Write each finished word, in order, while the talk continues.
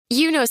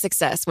You know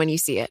success when you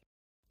see it.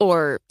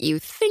 Or you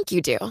think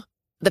you do.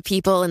 The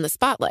people in the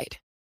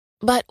spotlight.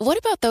 But what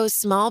about those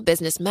small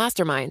business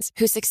masterminds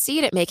who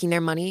succeed at making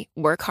their money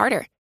work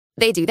harder?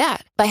 They do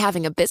that by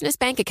having a business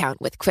bank account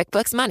with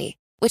QuickBooks Money,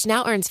 which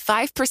now earns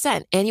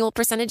 5% annual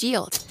percentage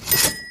yield.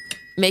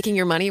 Making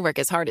your money work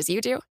as hard as you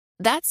do?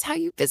 That's how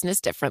you business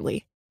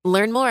differently.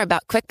 Learn more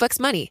about QuickBooks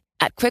Money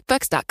at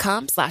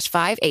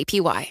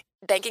quickbooks.com/5APY.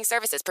 Banking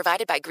services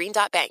provided by Green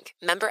Dot Bank.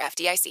 Member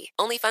FDIC.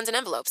 Only funds and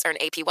envelopes earn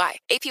APY.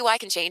 APY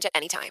can change at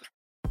any time.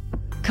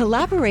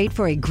 Collaborate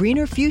for a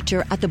greener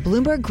future at the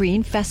Bloomberg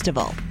Green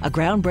Festival, a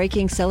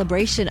groundbreaking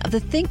celebration of the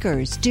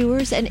thinkers,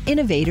 doers, and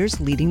innovators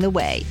leading the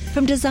way.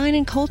 From design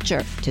and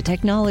culture to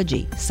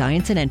technology,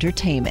 science, and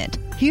entertainment.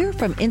 Hear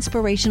from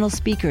inspirational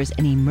speakers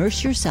and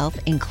immerse yourself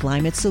in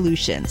climate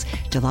solutions.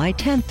 July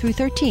 10th through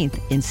 13th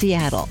in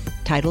Seattle.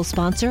 Title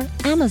sponsor,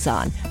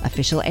 Amazon.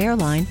 Official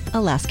airline,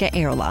 Alaska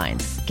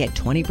Airlines. Get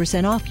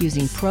 20% off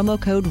using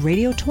promo code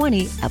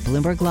Radio20 at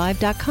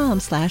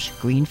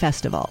BloombergLive.com/Green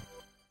Festival.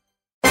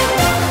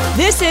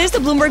 This is the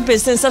Bloomberg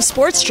Business of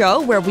Sports show,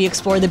 where we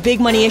explore the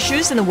big money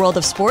issues in the world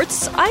of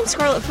sports. I'm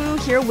Scarlett Fu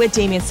here with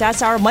Damian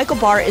Sassower. Michael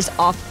Barr is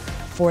off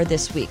for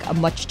this week, a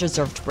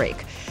much-deserved break.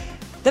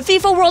 The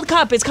FIFA World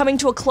Cup is coming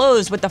to a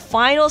close with the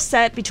final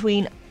set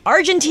between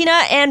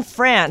Argentina and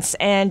France.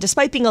 And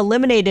despite being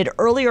eliminated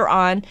earlier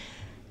on,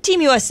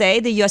 Team USA,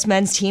 the U.S.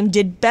 men's team,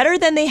 did better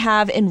than they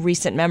have in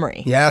recent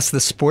memory. Yes, the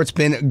sport's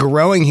been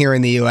growing here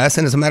in the U.S.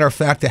 And as a matter of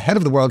fact, ahead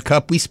of the World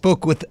Cup, we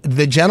spoke with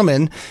the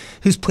gentleman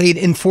who's played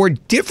in 4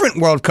 different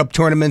World Cup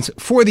tournaments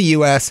for the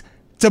U.S.,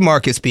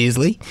 DeMarcus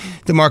Beasley.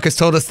 DeMarcus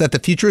told us that the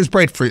future is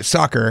bright for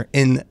soccer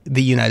in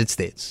the United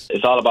States.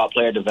 It's all about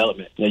player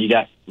development. You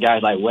got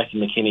guys like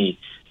Wesley McKinney,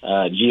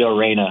 Gio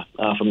Reyna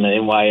from the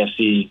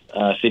NYFC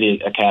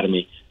City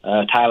Academy,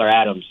 Tyler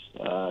Adams.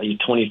 He's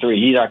 23.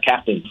 He's our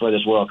captain for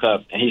this World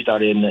Cup, and he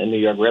started in the New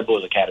York Red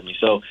Bulls Academy.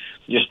 So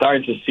you're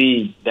starting to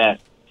see that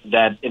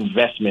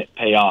investment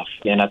pay off,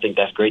 and I think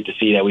that's great to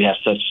see that we have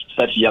such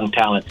young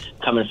talent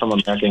coming from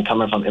America and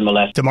coming from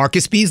MLS.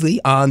 DeMarcus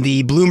Beasley on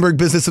the Bloomberg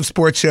Business of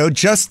Sports show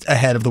just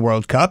ahead of the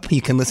World Cup.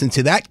 You can listen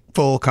to that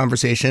full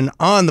conversation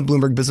on the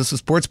Bloomberg Business of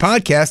Sports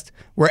podcast,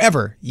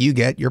 wherever you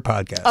get your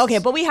podcasts. Okay,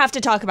 but we have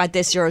to talk about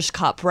this year's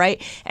Cup,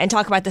 right? And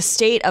talk about the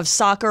state of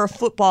soccer,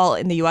 football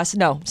in the U.S.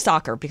 No,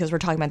 soccer, because we're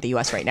talking about the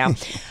U.S. right now.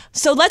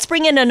 So let's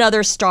bring in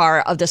another star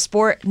of the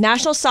sport,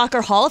 National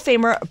Soccer Hall of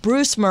Famer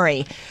Bruce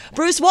Murray.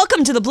 Bruce,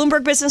 welcome to the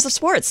Bloomberg Business of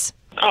Sports.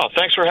 Oh,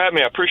 thanks for having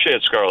me. I appreciate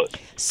it, Scarlett.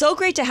 So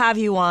great to have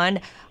you on.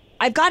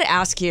 I've got to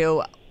ask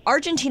you,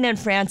 Argentina and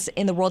France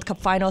in the World Cup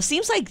final,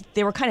 seems like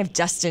they were kind of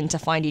destined to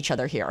find each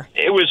other here.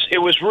 It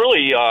was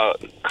really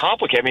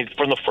complicated. I mean,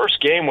 from the first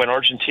game when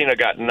Argentina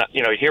got,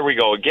 here we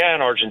go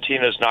again.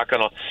 Argentina's not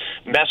going to,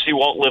 Messi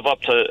won't live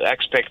up to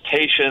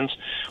expectations.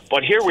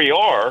 But here we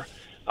are,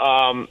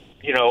 a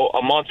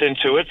month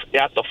into it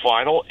at the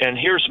final, and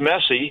here's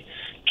Messi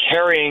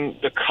carrying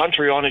the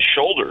country on his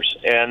shoulders.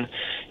 And,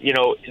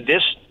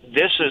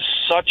 this is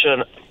such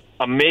an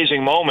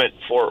amazing moment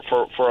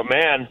for a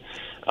man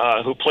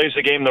who plays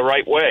the game the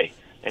right way,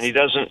 and he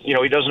doesn't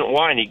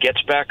whine. He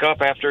gets back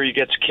up after he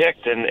gets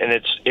kicked, and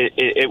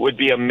it would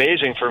be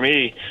amazing for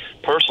me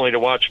personally to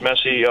watch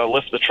Messi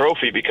lift the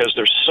trophy, because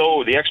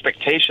the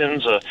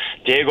expectations.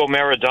 Diego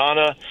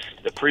Maradona,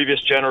 the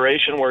previous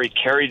generation, where he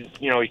carried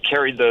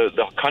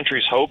the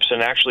country's hopes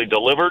and actually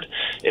delivered.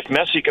 If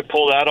Messi could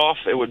pull that off,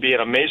 it would be an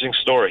amazing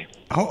story.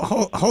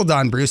 Hold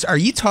on, Bruce. Are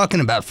you talking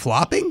about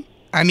flopping?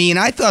 I mean,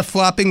 I thought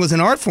flopping was an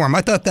art form.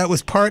 I thought that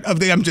was part of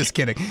the. I'm just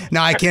kidding.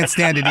 No, I can't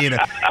stand it either.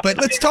 But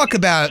let's talk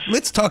about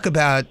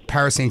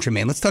Paris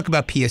Saint-Germain. Let's talk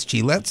about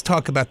PSG. Let's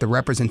talk about the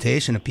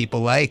representation of people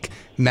like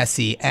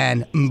Messi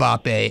and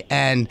Mbappe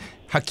and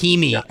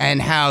Hakimi,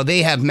 and how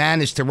they have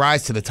managed to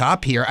rise to the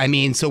top here. I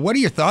mean, so what are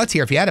your thoughts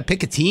here? If you had to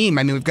pick a team,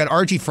 I mean, we've got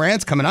RG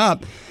France coming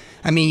up.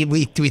 I mean,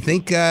 do we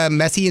think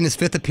Messi in his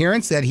 5th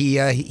appearance that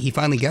he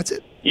finally gets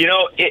it?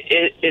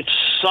 It's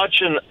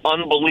such an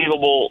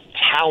unbelievable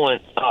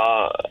talent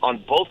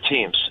on both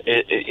teams.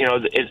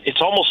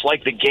 It's almost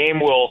like the game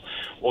will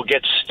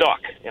get stuck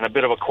in a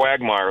bit of a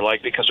quagmire,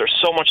 because there's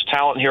so much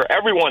talent here.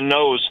 Everyone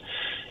knows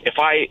if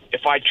I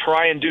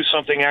try and do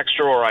something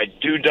extra, or I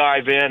do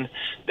dive in,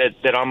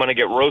 that I'm going to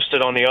get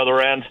roasted on the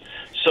other end.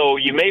 So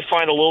you may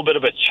find a little bit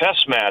of a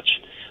chess match,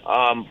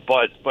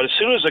 but as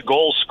soon as a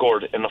goal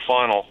scored in the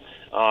final.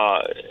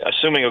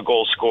 Assuming a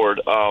goal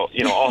scored, all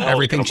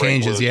everything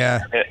changes. Loose.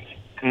 Yeah,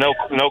 no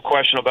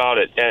question about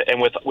it.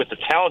 And with the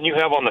talent you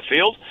have on the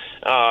field,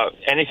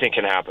 anything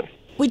can happen.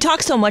 We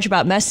talk so much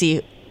about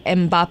Messi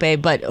and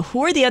Mbappe, but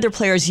who are the other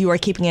players you are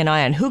keeping an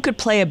eye on? Who could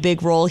play a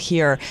big role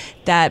here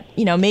that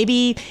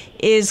maybe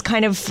is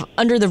kind of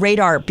under the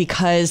radar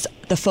because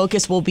the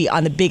focus will be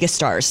on the biggest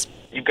stars?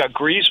 You've got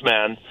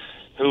Griezmann,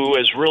 who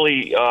is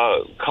really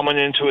coming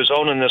into his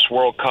own in this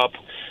World Cup.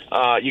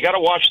 You got to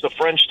watch the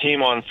French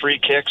team on free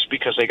kicks,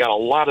 because they got a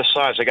lot of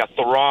size. They got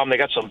Thuram. They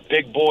got some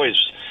big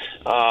boys,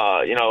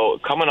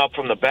 coming up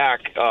from the back.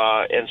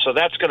 And so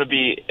that's going to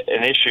be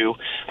an issue.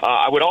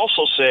 I would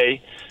also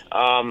say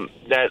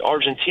that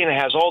Argentina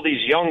has all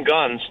these young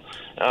guns.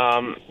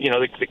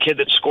 The kid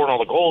that's scoring all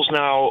the goals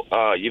now.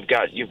 You've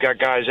got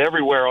guys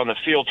everywhere on the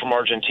field from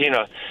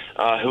Argentina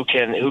who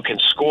can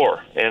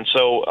score. And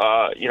so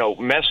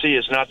Messi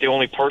is not the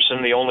only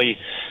person.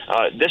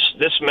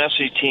 This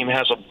Messi team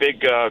has a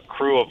big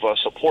crew of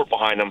support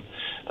behind them.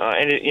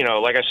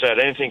 Like I said,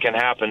 anything can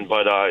happen,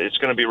 but it's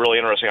going to be really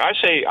interesting. I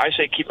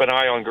say keep an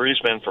eye on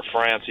Griezmann for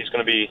France. He's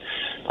going to be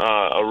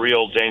a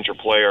real danger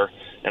player.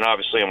 And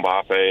obviously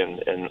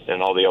Mbappe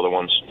and all the other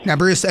ones. Now,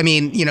 Bruce,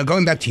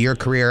 going back to your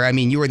career,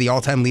 you were the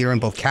all-time leader in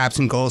both caps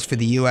and goals for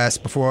the U.S.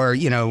 before,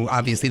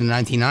 obviously the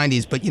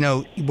 1990s. But,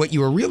 what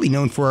you were really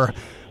known for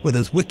were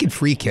those wicked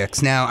free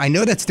kicks. Now, I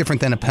know that's different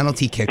than a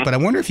penalty kick, but I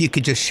wonder if you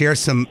could just share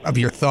some of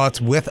your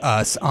thoughts with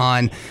us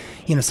on,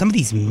 some of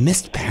these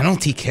missed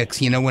penalty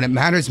kicks, when it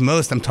matters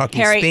most. I'm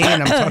talking Spain,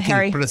 I'm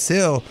talking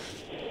Brazil.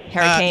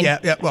 Harry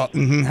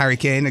Kane. Harry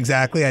Kane,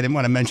 exactly. I didn't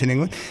want to mention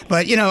England.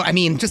 But,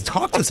 just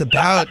talk to us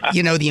about,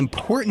 the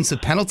importance of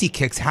penalty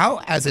kicks. How,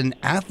 as an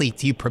athlete,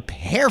 do you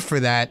prepare for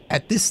that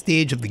at this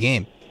stage of the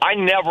game? I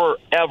never,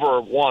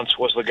 ever once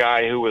was the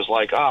guy who was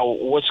like, oh,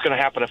 what's going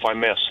to happen if I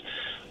miss?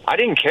 I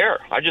didn't care.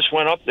 I just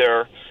went up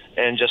there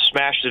and just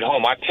smashed it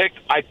home. I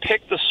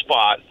picked the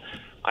spot.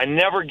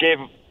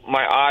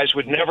 My eyes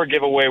would never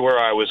give away where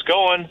I was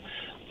going.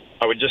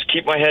 I would just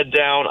keep my head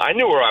down. I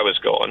knew where I was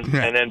going,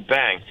 and then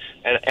bang,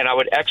 and I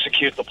would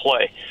execute the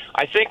play.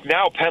 I think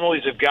now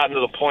penalties have gotten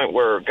to the point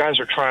where guys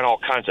are trying all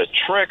kinds of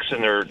tricks,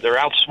 and they're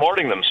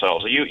outsmarting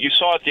themselves. You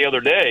saw it the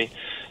other day,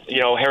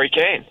 Harry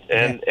Kane,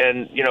 and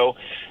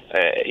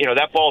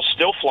that ball's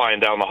still flying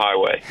down the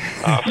highway.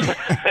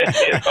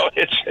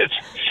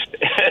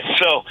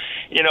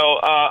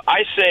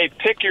 I say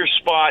pick your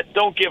spot,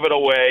 don't give it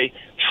away,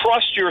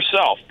 trust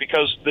yourself,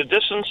 because the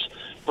distance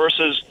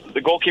versus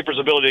the goalkeeper's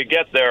ability to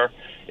get there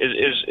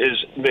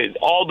is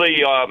all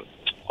the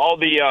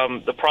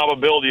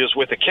probability is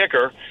with the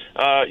kicker.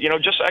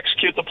 Just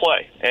execute the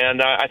play. And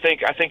I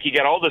think you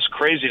get all this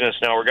craziness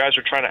now where guys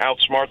are trying to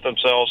outsmart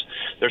themselves.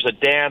 There's a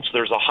dance,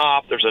 there's a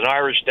hop, there's an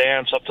Irish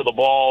dance up to the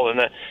ball,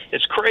 and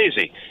it's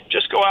crazy.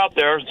 Just go out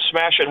there and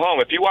smash it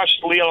home. If you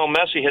watched Lionel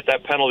Messi hit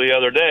that penalty the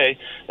other day,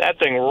 that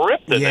thing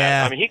ripped it.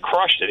 Yeah. He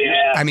crushed it.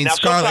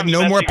 Scarlett,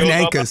 no more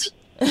Panancas.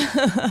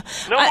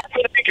 No,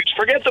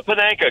 forget the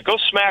Panenka. Go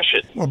smash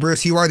it. Well,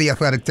 Bruce, you are the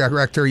athletic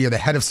director. You're the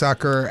head of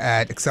soccer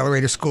at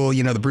Accelerator School.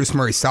 The Bruce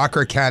Murray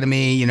Soccer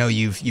Academy.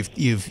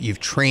 You've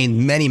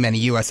trained many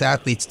U.S.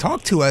 athletes.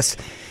 Talk to us,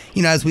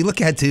 as we look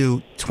ahead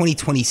to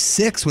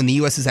 2026 when the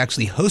U.S. is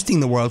actually hosting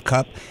the World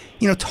Cup.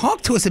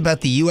 Talk to us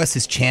about the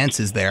U.S.'s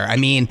chances there.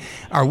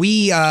 Are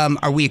we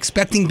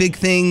expecting big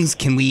things?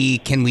 Can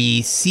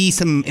we see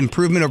some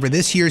improvement over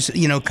this year's,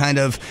 look,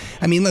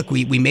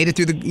 we made it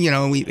through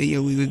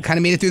we kind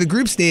of made it through the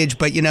group stage,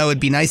 but, it'd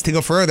be nice to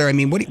go further.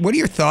 What are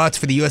your thoughts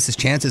for the U.S.'s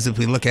chances if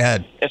we look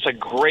ahead? It's a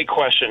great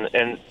question,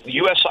 and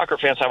U.S. soccer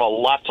fans have a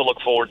lot to look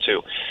forward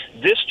to.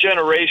 This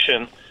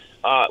generation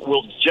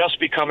will just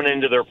be coming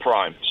into their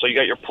prime. So you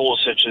got your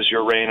Pulisic's,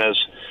 your Reynas,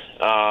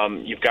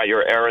 you've got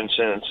your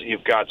Aaronsons,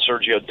 you've got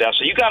Sergio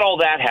Dessa. You got all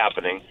that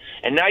happening,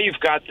 and now you've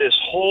got this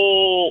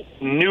whole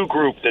new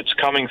group that's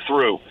coming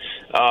through.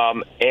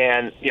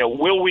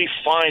 Will we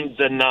find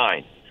the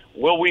 9?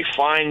 Will we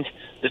find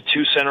the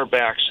 2 center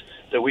backs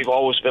that we've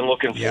always been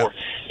looking for?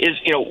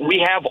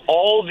 We have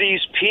all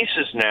these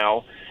pieces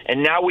now,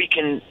 and now we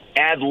can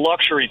add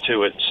luxury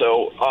to it.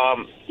 So,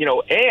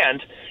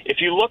 and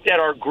if you looked at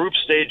our group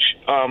stage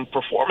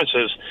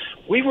performances,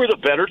 we were the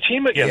better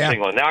team against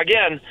England. Now,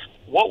 again,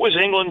 what was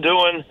England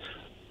doing?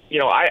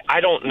 I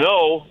don't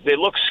know. They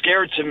look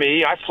scared to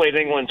me. I played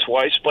England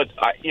twice, but,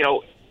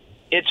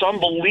 it's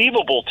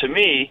unbelievable to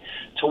me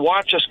to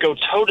watch us go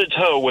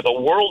toe-to-toe with a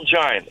world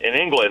giant in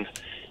England.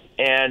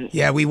 And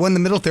we won the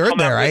middle third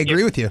there. I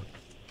agree with you.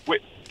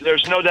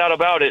 There's no doubt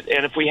about it.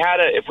 And if we had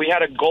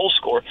a goal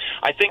scorer,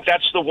 I think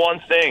that's the one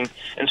thing.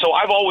 And so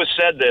I've always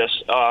said this,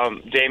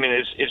 Damon,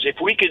 is if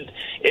we could,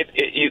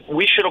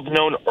 we should have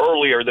known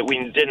earlier that we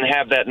didn't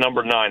have that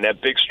number 9,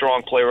 that big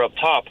strong player up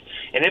top.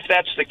 And if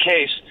that's the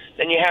case,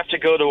 then you have to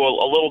go to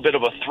a little bit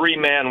of a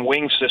 3-man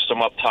wing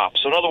system up top.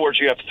 So in other words,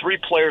 you have 3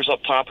 players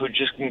up top who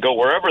just can go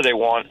wherever they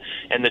want,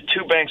 and the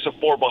 2 banks of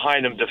 4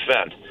 behind them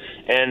defend.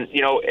 And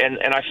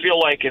and I feel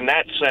like in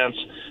that sense,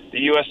 the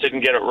U.S.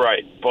 didn't get it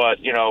right, but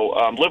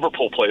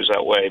Liverpool plays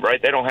that way,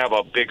 right? They don't have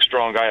a big,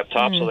 strong guy up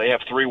top, so they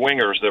have 3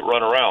 wingers that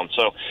run around.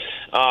 So,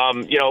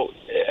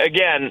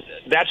 again,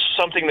 that's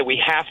something that we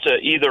have to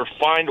either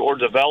find or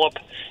develop.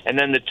 And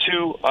then the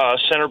 2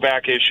 center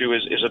back issue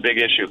is a big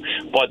issue.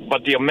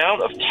 But the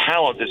amount of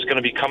talent that's going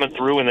to be coming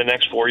through in the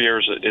next 4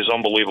 years is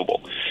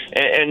unbelievable.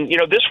 And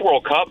this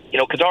World Cup,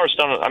 Qatar's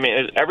done.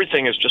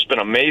 Everything has just been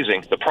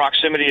amazing. The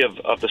proximity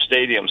of the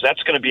stadiums,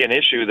 that's going to be an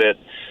issue that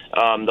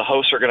the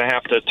hosts are going to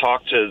have to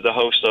talk to the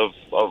host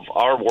of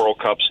our World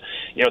Cups.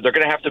 They're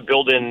going to have to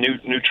build in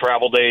new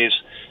travel days,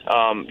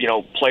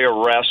 player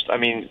rest.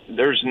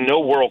 There's no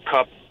World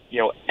Cup,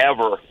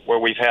 ever where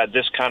we've had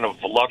this kind of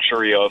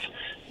luxury of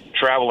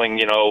traveling,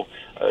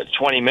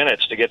 20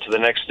 minutes to get to the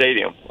next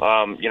stadium.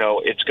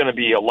 It's going to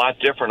be a lot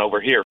different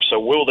over here. So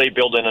will they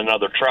build in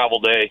another travel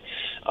day?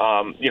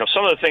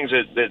 Some of the things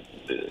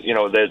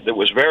that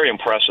was very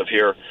impressive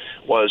here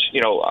was,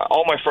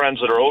 all my friends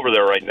that are over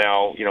there right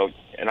now,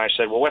 and I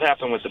said, well, what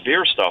happened with the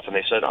beer stuff? And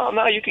they said, oh,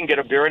 no, you can get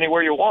a beer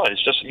anywhere you want.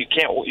 It's just you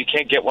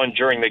can't get one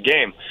during the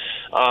game.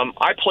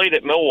 I played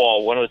at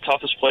Millwall, one of the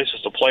toughest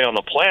places to play on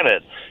the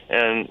planet,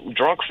 and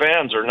drunk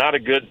fans are not a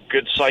good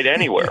sight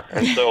anywhere.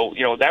 And so,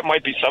 that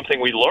might be something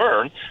we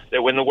learn,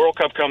 that when the World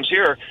Cup comes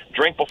here,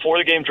 drink before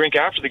the game, drink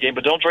after the game,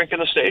 but don't drink in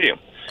the stadium.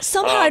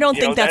 Somehow I don't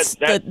think that's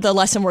the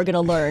lesson we're going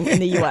to learn in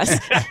the U.S.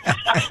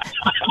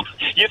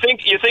 You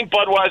think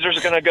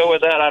Budweiser's going to go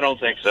with that? I don't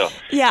think so.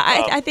 Yeah,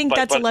 I think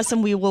that's a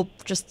lesson we will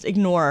just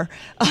ignore.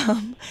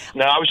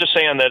 No, I was just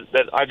saying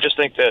that I just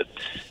think that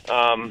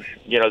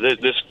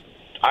this.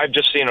 I've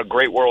just seen a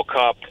great World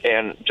Cup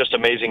and just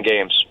amazing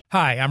games.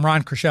 Hi, I'm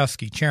Ron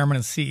Kraszewski, Chairman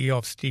and CEO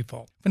of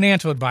Stifel.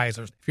 Financial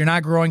advisors, if you're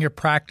not growing your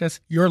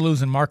practice, you're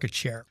losing market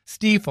share.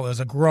 Stifel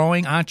is a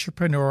growing,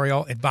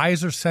 entrepreneurial,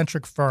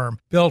 advisor-centric firm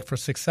built for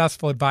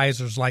successful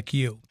advisors like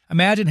you.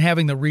 Imagine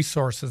having the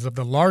resources of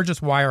the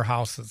largest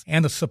wirehouses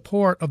and the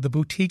support of the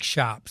boutique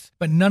shops,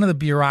 but none of the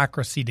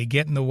bureaucracy to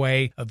get in the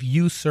way of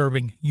you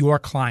serving your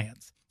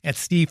clients. At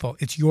Stifel,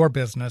 it's your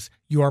business,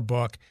 your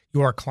book,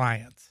 your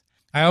clients.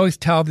 I always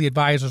tell the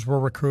advisors we're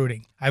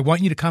recruiting, I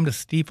want you to come to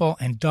Stifel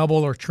and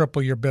double or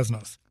triple your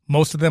business.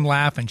 Most of them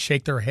laugh and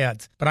shake their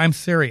heads, but I'm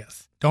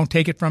serious. Don't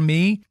take it from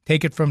me.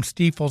 Take it from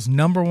Stifel's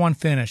 #1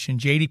 finish in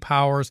J.D.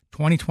 Power's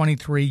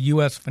 2023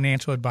 U.S.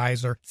 Financial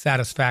Advisor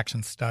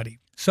Satisfaction Study.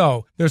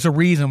 So, there's a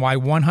reason why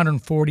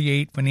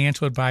 148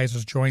 financial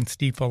advisors joined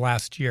Stifel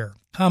last year.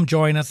 Come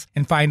join us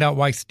and find out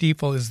why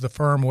Stifel is the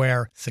firm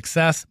where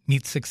success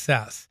meets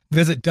success.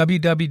 Visit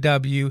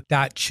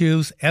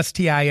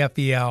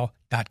www.choosestifel.com.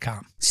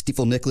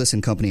 Stifel Nicholas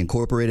and Company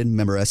Incorporated,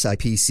 member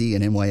SIPC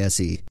and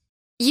NYSE.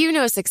 You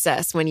know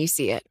success when you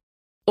see it.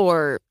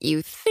 Or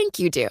you think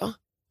you do.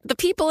 The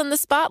people in the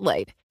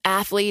spotlight.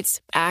 Athletes,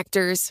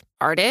 actors,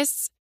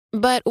 artists.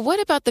 But what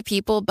about the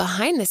people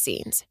behind the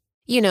scenes?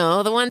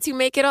 The ones who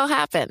make it all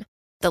happen.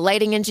 The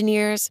lighting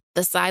engineers,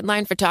 the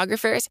sideline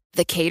photographers,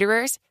 the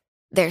caterers.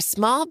 They're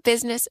small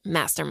business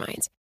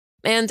masterminds.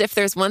 And if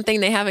there's one thing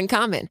they have in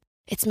common,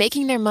 it's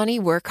making their money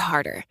work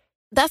harder.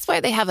 That's why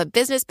they have a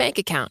business bank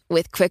account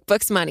with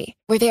QuickBooks Money,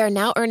 where they are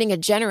now earning a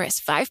generous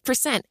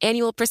 5%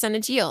 annual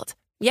percentage yield.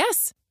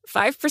 Yes,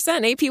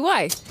 5%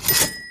 APY.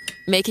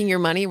 Making your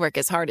money work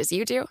as hard as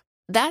you do?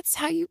 That's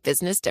how you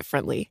business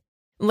differently.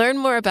 Learn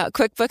more about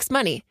QuickBooks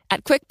Money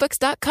at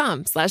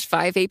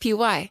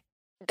quickbooks.com/5APY.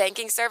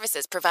 Banking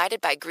services provided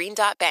by Green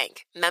Dot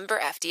Bank, member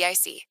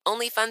FDIC.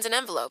 Only funds and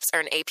envelopes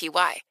earn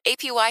APY.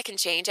 APY can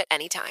change at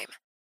any time.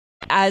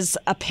 As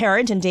a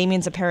parent, and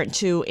Damien's a parent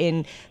too,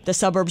 in the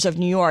suburbs of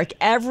New York,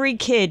 every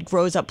kid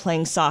grows up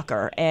playing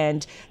soccer,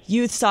 and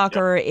youth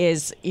soccer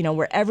is,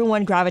 where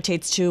everyone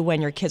gravitates to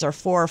when your kids are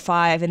 4 or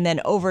 5, and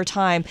then over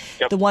time,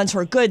 the ones who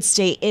are good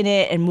stay in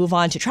it and move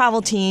on to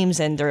travel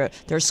teams and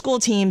their school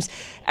teams.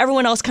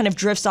 Everyone else kind of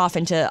drifts off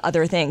into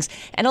other things,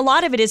 and a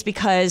lot of it is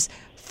because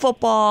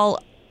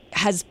football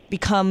has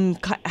become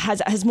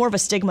has more of a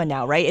stigma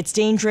now, right? It's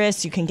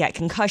dangerous. You can get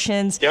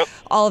concussions,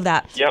 all of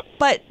that.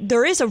 But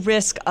there is a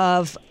risk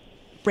of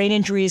brain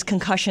injuries,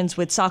 concussions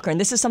with soccer, and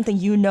this is something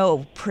you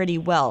know pretty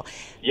well.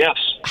 Yes.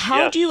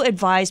 How do you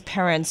advise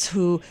parents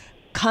who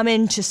come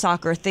into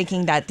soccer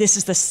thinking that this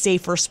is the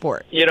safer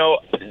sport?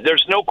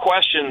 There's no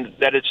question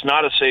that it's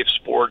not a safe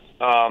sport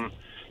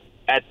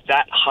at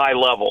that high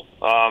level.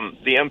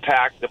 The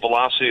impact, the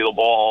velocity of the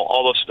ball,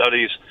 all those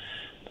studies.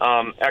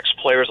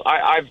 Ex-players.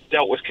 I've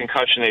dealt with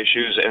concussion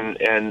issues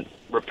and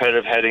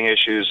repetitive heading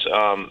issues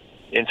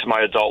into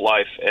my adult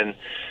life, and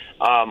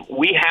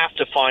we have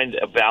to find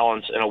a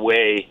balance and a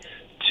way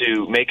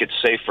to make it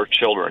safe for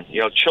children.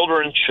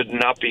 Children should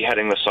not be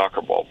heading the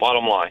soccer ball.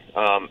 Bottom line,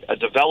 a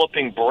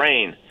developing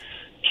brain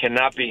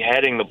cannot be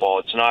heading the ball.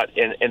 It's not,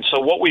 and so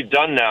what we've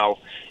done now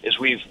is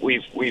we've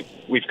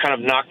kind of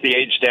knocked the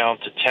age down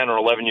to 10 or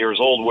 11 years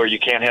old where you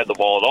can't head the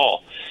ball at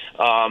all.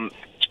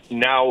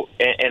 Now,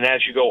 and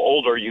as you go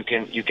older, you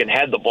can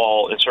head the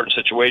ball in certain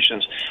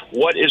situations.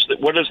 What is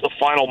the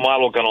final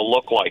model going to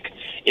look like?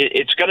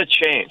 It's going to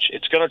change.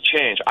 It's going to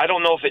change. I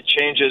don't know if it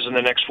changes in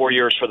the next 4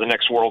 years for the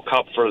next World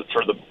Cup for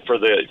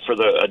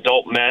the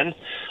adult men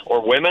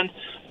or women,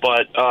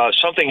 but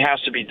something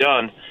has to be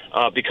done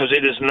because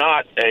it is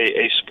not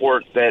a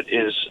sport that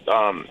is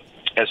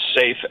as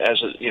safe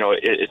as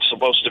it's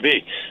supposed to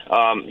be.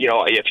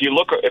 If you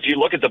look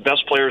at the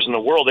best players in the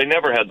world, they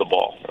never had the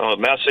ball.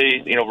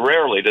 Messi,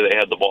 rarely do they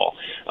have the ball.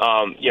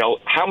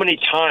 How many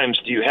times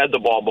do you head the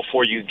ball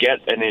before you get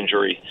an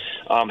injury?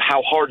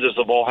 How hard does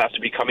the ball have to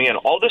be coming in?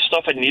 All this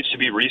stuff needs to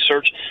be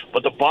researched.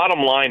 But the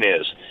bottom line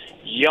is,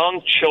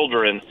 young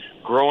children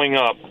growing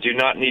up do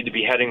not need to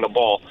be heading the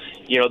ball.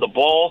 The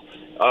ball.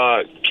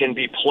 can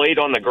be played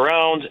on the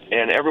ground,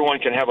 and everyone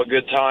can have a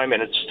good time,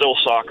 and it's still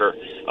soccer.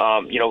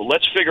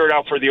 Let's figure it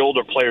out for the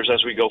older players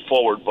as we go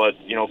forward. But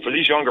for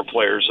these younger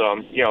players,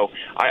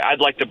 I'd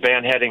like to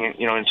ban heading,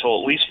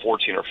 until at least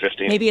 14 or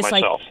 15. Maybe it's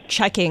myself. like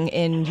checking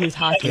in youth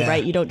hockey,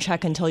 right? You don't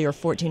check until you're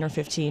 14 or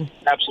 15.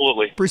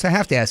 Absolutely. Bruce, I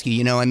have to ask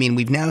you,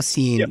 we've now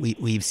seen,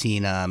 we've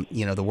seen,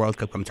 the World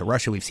Cup come to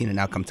Russia. We've seen it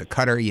now come to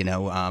Qatar,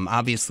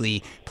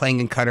 obviously playing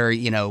in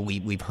Qatar,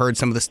 we've heard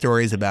some of the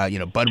stories about,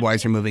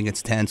 Budweiser moving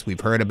its tents. We've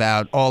heard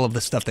about all of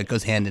the stuff that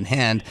goes hand in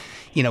hand,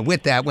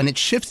 with that. When it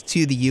shifts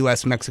to the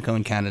U.S., Mexico,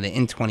 and Canada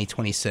in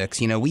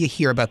 2026, we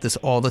hear about this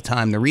all the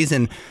time. The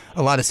reason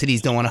a lot of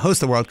cities don't want to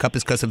host the World Cup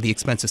is because of the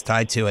expenses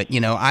tied to it.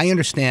 I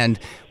understand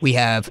we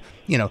have,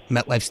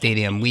 MetLife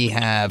Stadium, we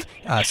have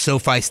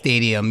SoFi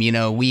Stadium,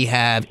 we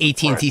have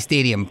AT&T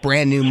Stadium,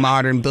 brand new,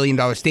 modern,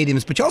 billion-dollar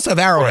stadiums, but you also have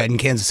Arrowhead in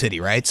Kansas City,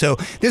 right? So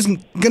there's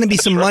going to be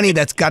some money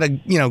that's got to,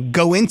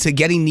 go into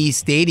getting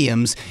these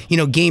stadiums,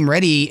 game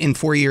ready in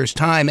 4 years'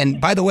 time. And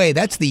by the way,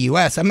 that's the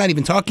U.S. I'm not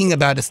even talking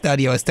about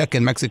Estadio Azteca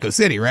in Mexico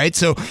City, right?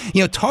 So,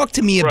 talk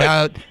to me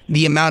about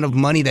the amount of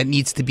money that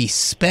needs to be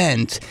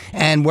spent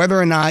and whether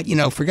or not,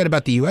 forget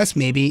about the U.S.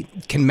 maybe,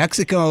 can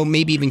Mexico,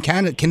 maybe even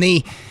Canada, can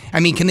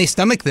they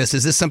stomach this?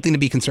 Is this something to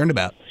be concerned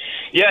about?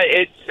 Yeah,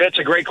 that's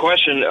a great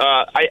question.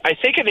 I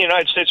think in the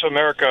United States of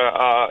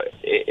America,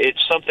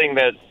 it's something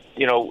that,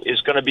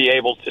 is going to be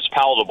it's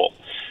palatable.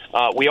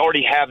 We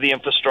already have the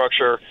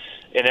infrastructure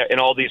in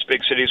all these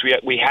big cities.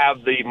 We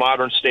have the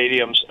modern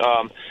stadiums.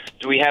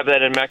 Do we have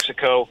that in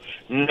Mexico?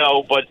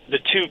 No, but the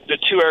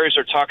two areas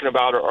they're talking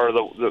about are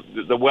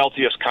the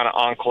wealthiest kind of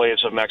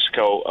enclaves of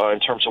Mexico in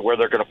terms of where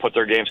they're going to put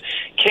their games.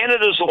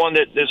 Canada's the one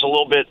that is a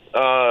little bit,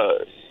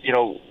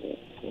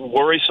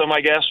 worrisome,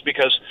 I guess,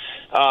 because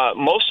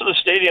most of the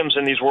stadiums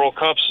in these World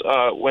Cups,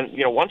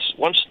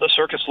 once the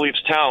circus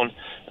leaves town,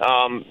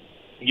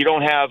 you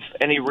don't have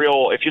any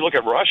real. If you look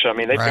at Russia,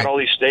 they've got all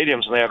these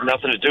stadiums and they have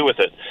nothing to do with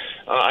it.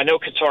 I know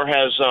Qatar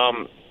has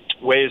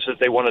ways that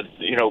they want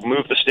to,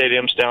 move the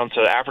stadiums down to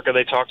Africa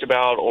they talked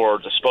about, or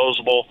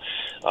disposable.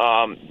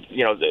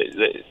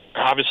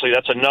 Obviously,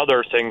 that's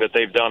another thing that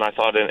they've done, I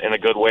thought, in a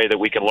good way that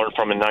we can learn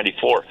from in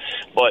 '94.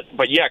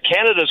 But yeah,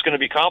 Canada is going to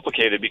be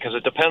complicated because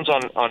it depends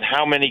on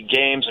how many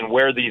games and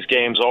where these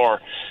games are,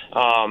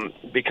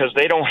 because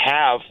they don't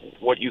have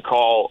what you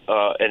call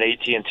an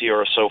AT&T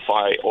or a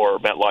SoFi or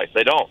MetLife.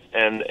 They don't,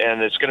 and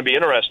it's going to be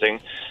interesting.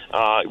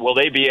 Will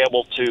they be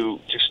able to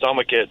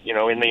stomach it,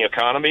 in the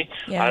economy?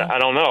 Yeah. I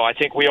don't know. I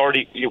think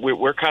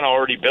we're kind of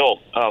already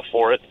built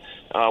for it.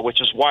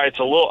 Which is why it's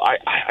a little.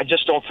 I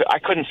just don't. I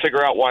couldn't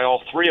figure out why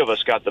all three of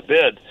us got the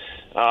bid.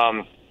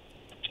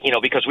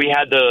 Because we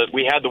had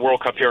the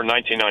World Cup here in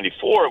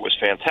 1994. It was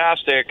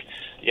fantastic.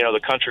 The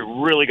country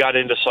really got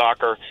into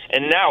soccer,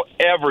 and now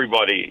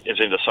everybody is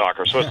into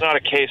soccer. So it's not a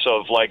case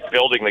of like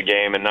building the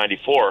game in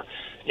 '94.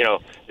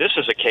 This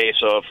is a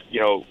case of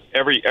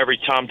every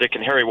Tom, Dick,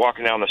 and Harry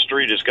walking down the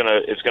street is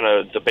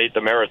gonna debate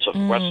the merits of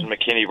Weston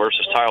McKennie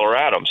versus Tyler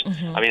Adams.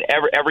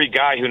 Every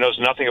guy who knows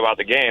nothing about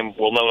the game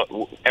will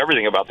know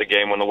everything about the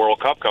game when the World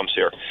Cup comes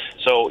here.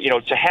 So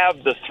to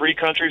have the three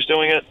countries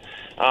doing it,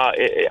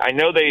 I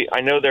know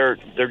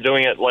they're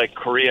doing it like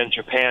Korea and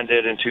Japan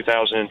did in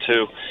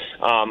 2002.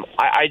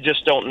 I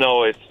just don't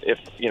know if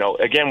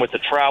again with the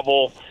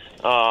travel.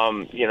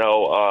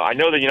 I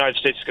know the United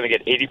States is going to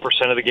get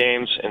 80% of the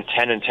games and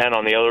 10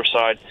 on the other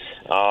side,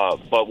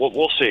 but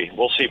we'll see.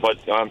 We'll see.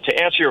 But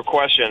to answer your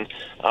question,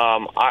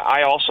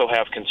 I also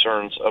have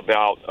concerns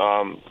about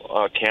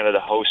Canada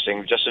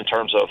hosting, just in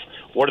terms of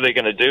what are they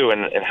going to do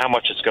and how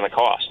much it's going to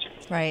cost.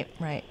 Right.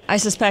 I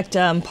suspect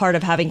part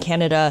of having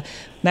Canada,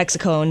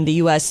 Mexico, and the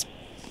U.S.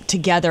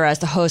 together as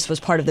the host was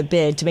part of the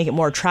bid to make it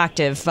more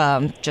attractive,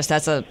 just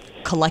as a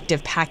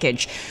collective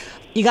package.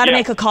 You got to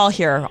make a call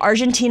here.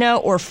 Argentina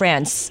or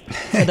France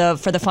for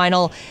the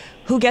final.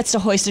 Who gets to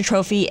hoist the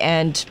trophy,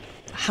 and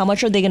how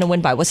much are they going to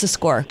win by? What's the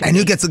score? And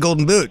who gets the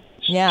golden boot?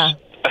 Yeah.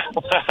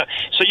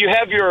 So you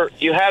have your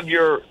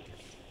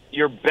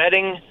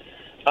betting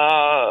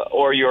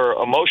or your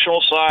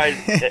emotional side.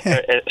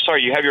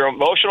 Sorry, you have your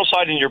emotional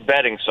side and your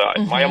betting side.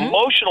 Mm-hmm. My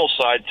emotional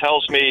side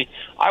tells me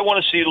I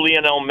want to see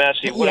Lionel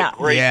Messi. What a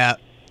great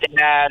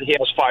dad. He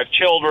has 5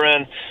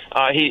 children.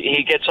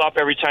 He gets up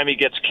every time he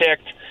gets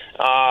kicked.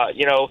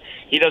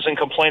 He doesn't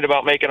complain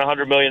about making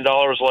 $100 million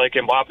like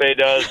Mbappe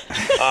does.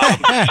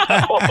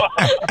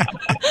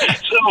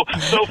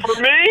 So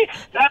for me,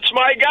 that's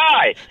my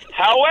guy.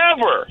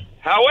 However,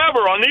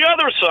 on the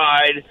other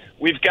side,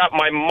 we've got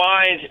my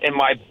mind and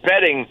my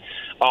betting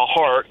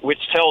heart, which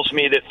tells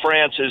me that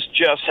France has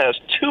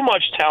too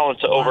much talent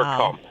to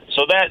overcome.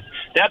 So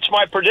that's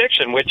my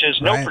prediction, which is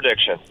no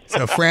prediction.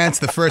 So France,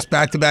 the first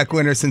back-to-back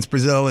winner since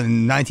Brazil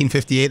in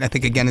 1958, I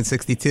think again in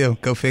 62.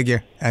 Go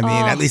figure.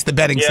 At least the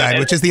betting side,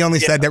 which is the only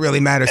side that really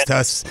matters to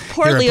us.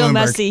 Poor Leo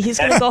Messi. He's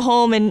going to go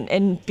home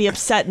and be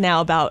upset now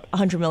about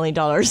 $100 million.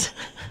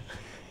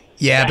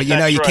 Yeah, but you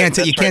That's can't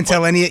right. you can't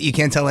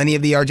tell any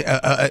of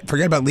the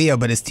forget about Leo,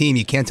 but his team.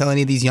 You can't tell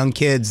any of these young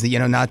kids that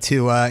not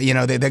to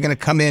they're going to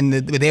come in.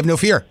 They have no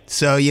fear.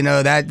 So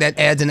that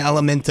adds an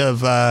element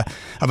of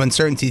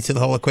uncertainty to the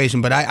whole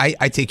equation. But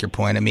I take your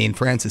point. I mean,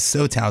 France is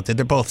so talented.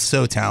 They're both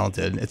so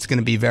talented. It's going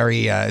to be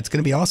it's going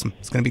to be awesome.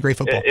 It's going to be great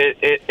football.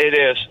 It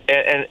is,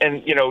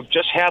 and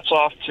just hats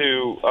off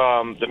to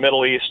the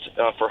Middle East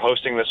for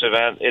hosting this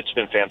event. It's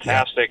been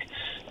fantastic. Yeah.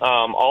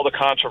 All the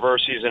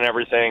controversies and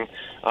everything.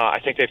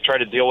 I think they've tried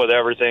to deal with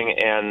everything,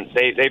 and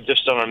they've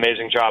just done an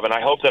amazing job. And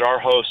I hope that our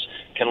hosts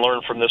can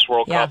learn from this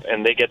World Cup,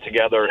 and they get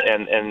together,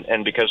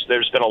 and because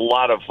there's been a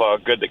lot of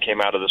good that came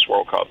out of this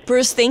World Cup.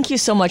 Bruce, thank you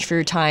so much for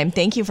your time.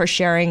 Thank you for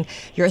sharing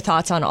your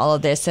thoughts on all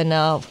of this. And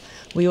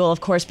we will,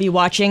 of course, be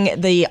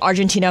watching the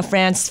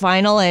Argentina-France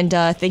final and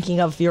thinking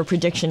of your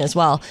prediction as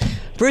well.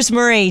 Bruce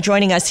Murray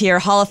joining us here,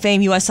 Hall of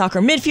Fame U.S. Soccer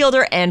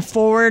midfielder and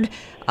forward.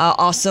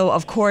 Also,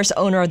 of course,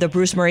 owner of the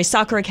Bruce Murray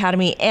Soccer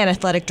Academy and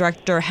athletic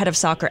director, head of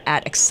soccer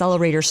at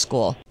Accelerator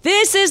School.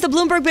 This is the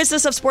Bloomberg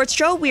Business of Sports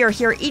show. We are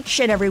here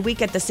each and every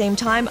week at the same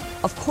time.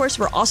 Of course,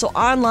 we're also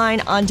online,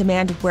 on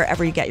demand,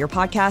 wherever you get your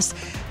podcasts.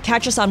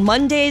 Catch us on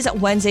Mondays,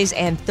 Wednesdays,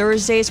 and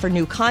Thursdays for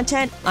new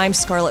content. I'm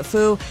Scarlett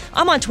Fu.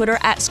 I'm on Twitter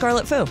at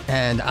Scarlett Fu.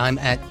 And I'm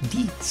at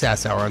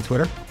 @DSassHour on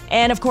Twitter.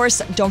 And of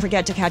course, don't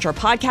forget to catch our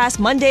podcast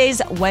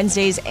Mondays,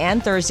 Wednesdays,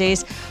 and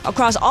Thursdays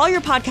across all your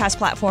podcast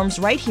platforms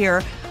right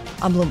here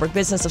on Bloomberg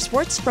Business of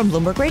Sports from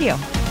Bloomberg Radio.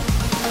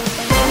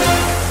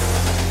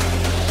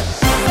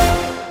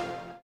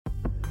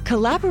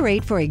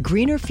 Collaborate for a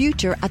greener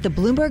future at the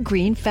Bloomberg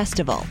Green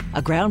Festival,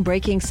 a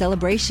groundbreaking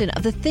celebration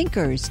of the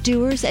thinkers,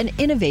 doers, and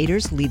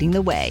innovators leading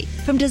the way.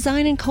 From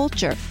design and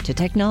culture to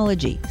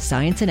technology,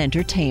 science, and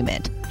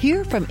entertainment.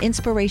 Hear from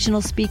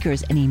inspirational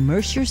speakers and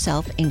immerse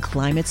yourself in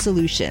climate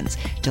solutions.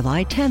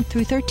 July 10th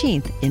through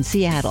 13th in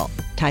Seattle.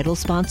 Title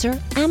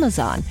sponsor,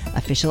 Amazon.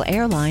 Official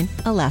airline,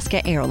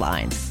 Alaska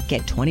Airlines.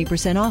 Get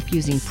 20% off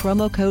using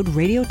promo code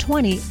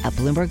radio20 at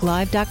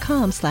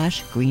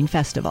BloombergLive.com/Green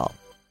Festival.